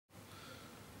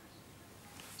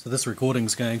So this recording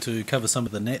is going to cover some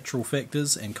of the natural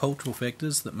factors and cultural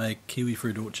factors that make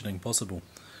kiwifruit orcharding possible.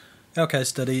 Our case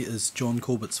study is John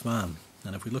Corbett's farm,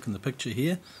 and if we look in the picture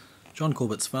here, John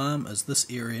Corbett's farm is this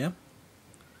area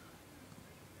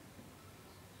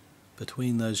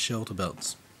between those shelter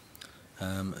belts.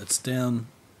 It's down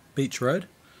Beach Road,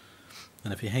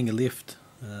 and if you hang a left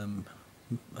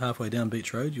halfway down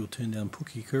Beach Road, you'll turn down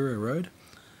Pukekura Road,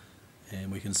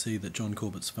 and we can see that John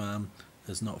Corbett's farm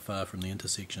is not far from the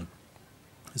intersection.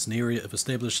 It's an area of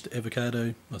established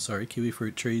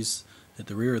kiwifruit trees at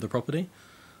the rear of the property.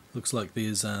 Looks like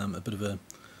there's a bit of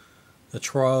a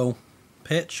trial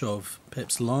patch of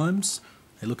perhaps limes.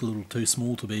 They look a little too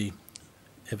small to be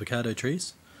avocado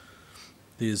trees.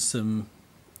 There's some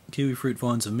kiwifruit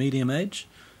vines of medium age,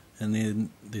 and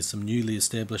then there's some newly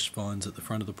established vines at the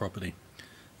front of the property.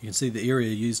 You can see the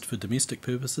area used for domestic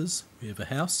purposes. We have a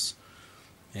house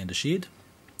and a shed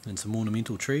and some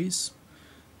ornamental trees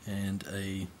and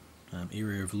a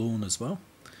area of lawn as well,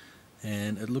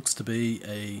 and it looks to be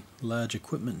a large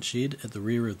equipment shed at the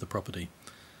rear of the property,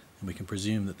 and we can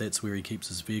presume that that's where he keeps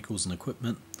his vehicles and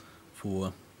equipment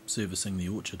for servicing the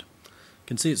orchard. You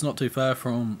can see it's not too far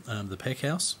from the pack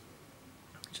house,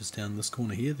 just down this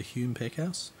corner here, the Hume pack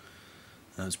house.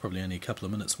 It's probably only a couple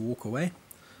of minutes walk away.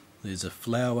 There's a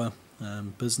flower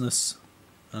business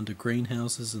under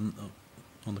greenhouses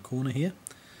on the corner here,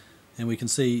 and we can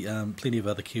see plenty of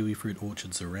other kiwifruit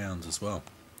orchards around as well.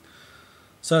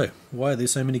 So, why are there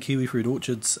so many kiwifruit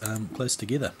orchards close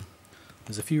together?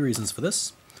 There's a few reasons for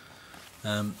this.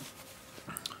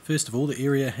 First of all, the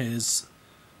area is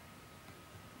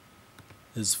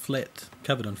flat,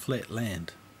 covered in flat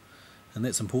land, and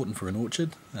that's important for an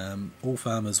orchard. All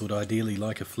farmers would ideally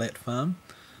like a flat farm,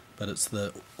 but it's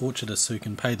the orchardists who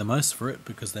can pay the most for it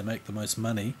because they make the most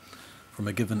money from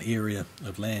a given area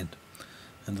of land.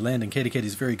 And the land in Katikati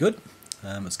is very good.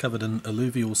 It's covered in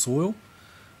alluvial soil,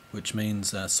 which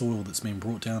means soil that's been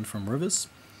brought down from rivers,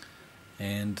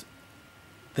 and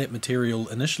that material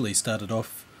initially started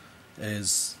off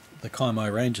as the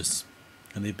Kaimai Ranges,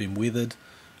 and they've been weathered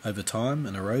over time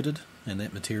and eroded, and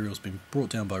that material's been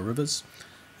brought down by rivers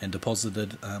and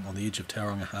deposited on the edge of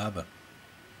Tauranga Harbour.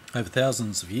 Over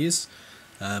thousands of years,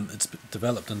 it's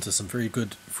developed into some very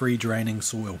good free draining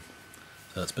soil.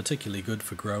 So it's particularly good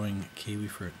for growing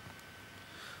kiwifruit.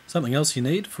 Something else you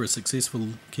need for a successful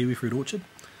kiwifruit orchard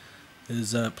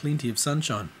is plenty of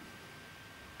sunshine.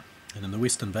 And in the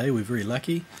Western Bay we're very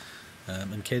lucky.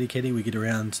 In Katikati we get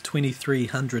around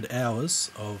 2,300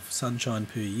 hours of sunshine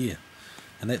per year.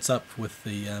 And that's up with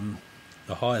the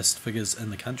highest figures in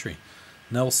the country.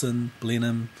 Nelson,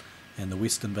 Blenheim and the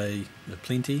Western Bay are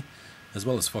plenty, as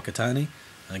well as Whakatane,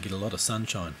 get a lot of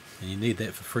sunshine. And you need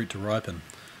that for fruit to ripen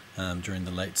during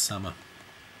the late summer.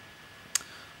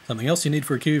 Something else you need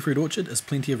for a kiwifruit orchard is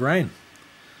plenty of rain.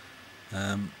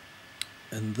 In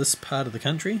this part of the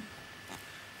country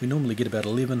we normally get about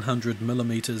 1,100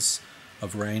 millimetres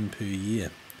of rain per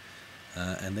year,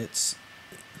 and that's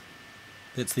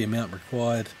the amount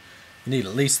required. You need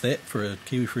at least that for a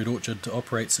kiwifruit orchard to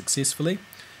operate successfully.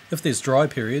 If there's dry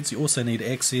periods, you also need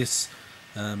access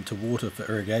to water for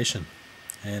irrigation,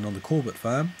 and on the Corbett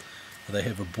farm they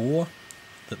have a bore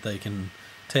that they can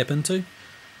tap into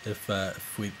if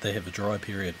they have a dry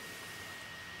period.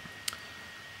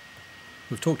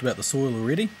 We've talked about the soil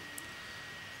already,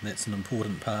 and that's an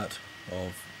important part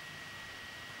of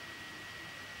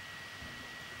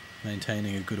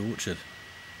maintaining a good orchard.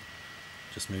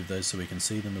 Just move those so we can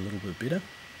see them a little bit better.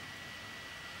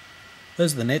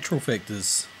 Those are the natural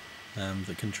factors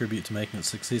that contribute to making a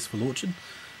successful orchard.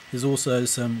 There's also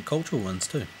some cultural ones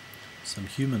too, some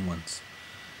human ones.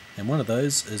 And one of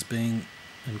those is being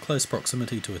in close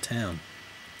proximity to a town.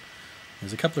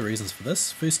 There's a couple of reasons for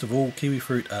this. First of all,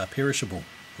 kiwifruit are perishable,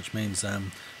 which means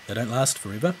they don't last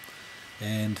forever,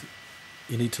 and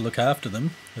you need to look after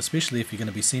them, especially if you're going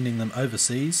to be sending them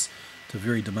overseas to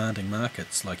very demanding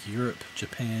markets like Europe,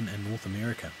 Japan and North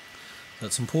America. So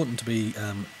it's important to be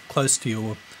close to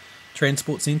your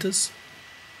transport centres,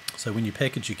 so when you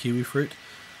package your kiwifruit,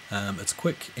 it's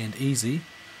quick and easy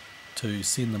to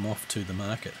send them off to the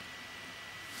market.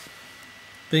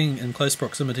 Being in close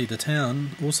proximity to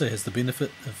town also has the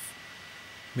benefit of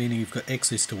meaning you've got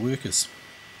access to workers,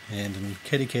 and in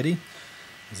Katikati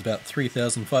there's about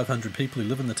 3,500 people who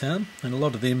live in the town, and a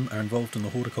lot of them are involved in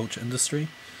the horticulture industry.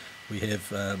 We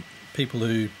have people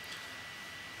who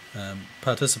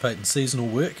participate in seasonal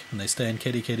work, and they stay in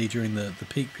Katikati during the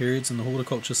peak periods in the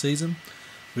horticulture season.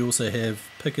 We also have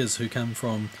pickers who come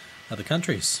from other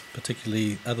countries,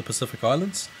 particularly other Pacific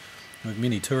Islands. We have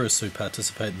many tourists who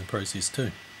participate in the process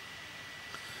too.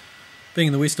 Being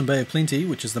in the Western Bay of Plenty,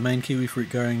 which is the main kiwifruit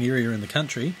growing area in the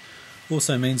country,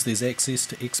 also means there's access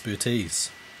to expertise.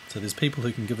 So there's people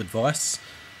who can give advice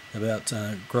about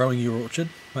growing your orchard.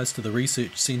 Most of the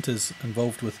research centres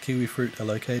involved with kiwifruit are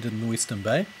located in the Western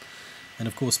Bay, and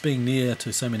of course being near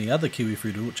to so many other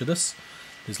kiwifruit orchardists,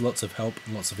 there's lots of help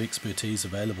and lots of expertise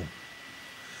available.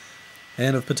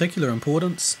 And of particular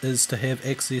importance is to have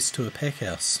access to a pack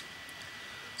house.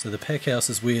 So the pack house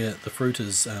is where the fruit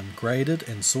is graded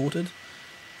and sorted.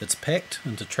 It's packed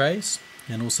into trays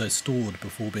and also stored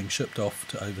before being shipped off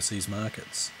to overseas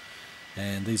markets.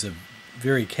 And these are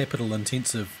very capital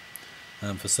intensive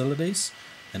facilities,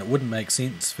 and it wouldn't make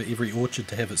sense for every orchard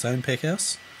to have its own pack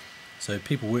house. So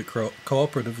people work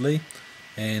cooperatively,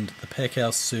 and the pack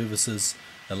house services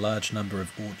a large number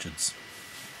of orchards.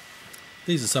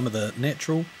 These are some of the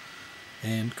natural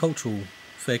and cultural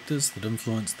factors that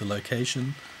influence the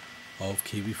location of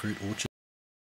kiwifruit orchards.